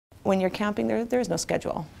When you're camping, there's no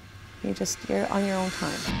schedule. You're on your own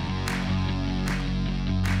time.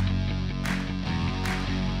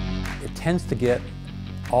 It tends to get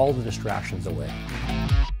all the distractions away.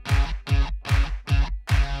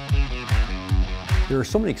 There are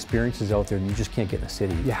so many experiences out there that you just can't get in the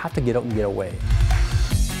city. You have to get out and get away.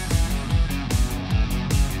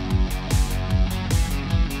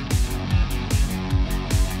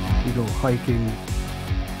 You go hiking,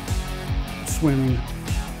 swimming,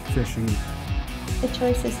 fishing. The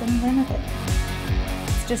choice is unlimited.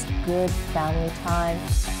 It's just good family time.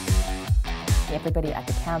 Everybody at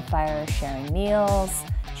the campfire sharing meals,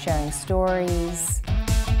 sharing stories.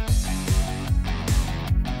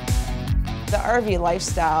 The RV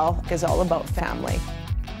lifestyle is all about family.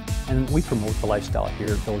 And we promote the lifestyle here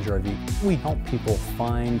at Village RV. We help people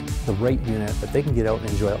find the right unit that they can get out and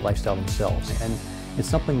enjoy that lifestyle themselves. And it's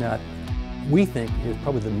something that we think is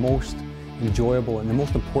probably the most enjoyable and the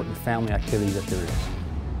most important family activity that there is.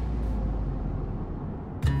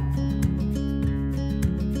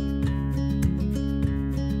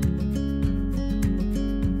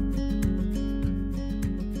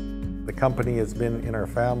 The company has been in our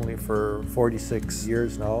family for 46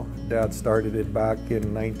 years now. Dad started it back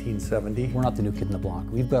in 1970. We're not the new kid in the block.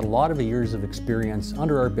 We've got a lot of years of experience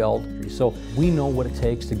under our belt, so we know what it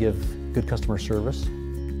takes to give good customer service.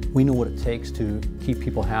 We know what it takes to keep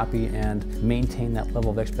people happy and maintain that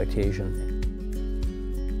level of expectation.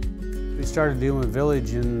 We started dealing with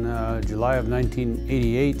Village in July of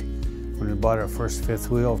 1988 when we bought our first fifth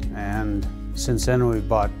wheel, and since then we've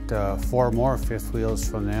bought 4 more fifth wheels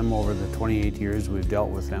from them over the 28 years we've dealt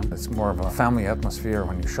with them. It's more of a family atmosphere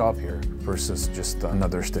when you shop here versus just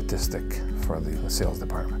another statistic for the sales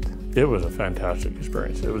department. It was a fantastic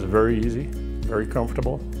experience. It was very easy, very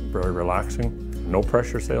comfortable, very relaxing. No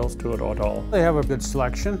pressure sales to it at all. They have a good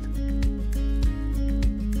selection.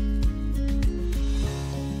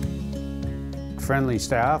 Friendly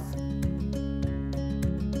staff.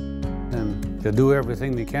 And they'll do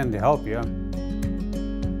everything they can to help you.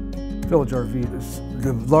 Village RV is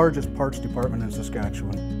the largest parts department in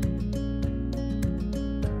Saskatchewan.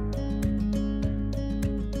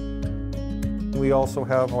 We also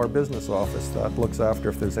have our business office that looks after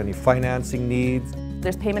if there's any financing needs.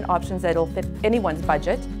 There's payment options that'll fit anyone's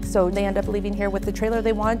budget, so they end up leaving here with the trailer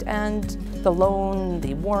they want and the loan,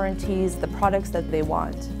 the warranties, the products that they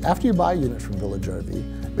want. After you buy a unit from Village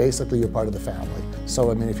RV, basically you're part of the family. So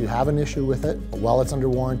I mean, if you have an issue with it, while it's under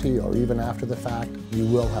warranty or even after the fact, you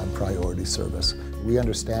will have priority service. We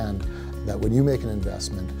understand that when you make an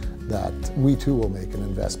investment, that we too will make an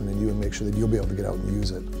investment in you and make sure that you'll be able to get out and use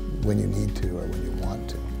it when you need to or when you want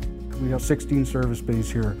to. We have 16 service bays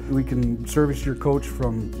here. We can service your coach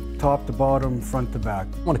from top to bottom, front to back.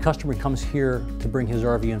 When a customer comes here to bring his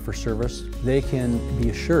RV in for service, they can be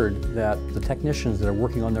assured that the technicians that are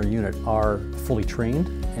working on their unit are fully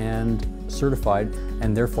trained and certified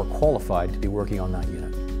and therefore qualified to be working on that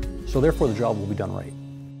unit. So therefore the job will be done right.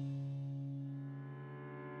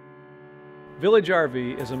 Village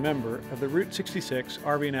RV is a member of the Route 66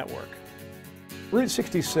 RV Network. Route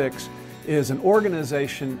 66 is an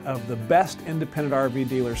organization of the best independent RV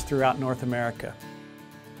dealers throughout North America.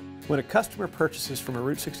 When a customer purchases from a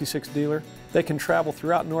Route 66 dealer, they can travel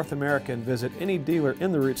throughout North America and visit any dealer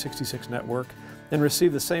in the Route 66 network and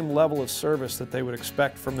receive the same level of service that they would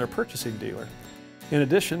expect from their purchasing dealer. In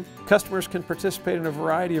addition, customers can participate in a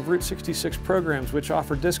variety of Route 66 programs which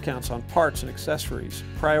offer discounts on parts and accessories,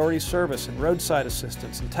 priority service and roadside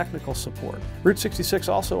assistance and technical support. Route 66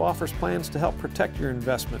 also offers plans to help protect your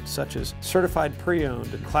investment, such as certified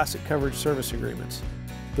pre-owned and classic coverage service agreements.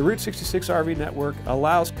 The Route 66 RV Network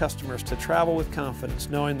allows customers to travel with confidence,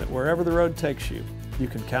 knowing that wherever the road takes you, you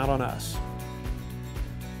can count on us.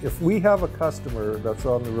 If we have a customer that's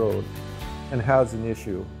on the road and has an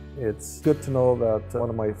issue, it's good to know that one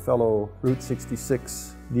of my fellow Route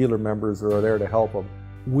 66 dealer members are there to help them.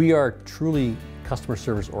 We are truly customer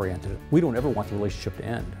service oriented. We don't ever want the relationship to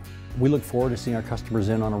end. We look forward to seeing our customers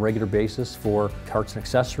in on a regular basis for parts and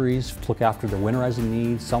accessories, to look after their winterizing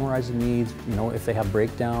needs, summerizing needs, if they have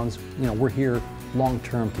breakdowns. We're here long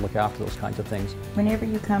term to look after those kinds of things. Whenever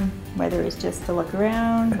you come, whether it's just to look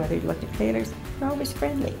around, whether you look at trailers, we're always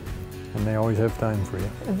friendly. And they always have time for you.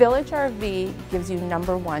 Village RV gives you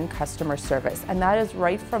 #1 customer service, and that is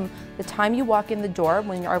right from the time you walk in the door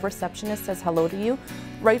when our receptionist says hello to you,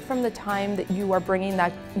 right from the time that you are bringing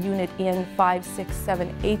that unit in 5, 6,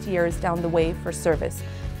 7, 8 years down the way for service.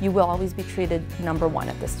 You will always be treated #1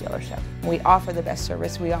 at this dealership. We offer the best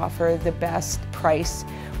service, we offer the best price.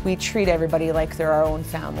 We treat everybody like they're our own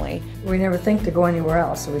family. We never think to go anywhere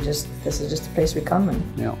else, so this is just a place we come and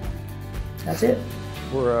that's it.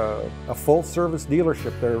 We're a full-service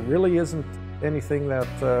dealership. There really isn't anything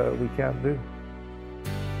that we can't do.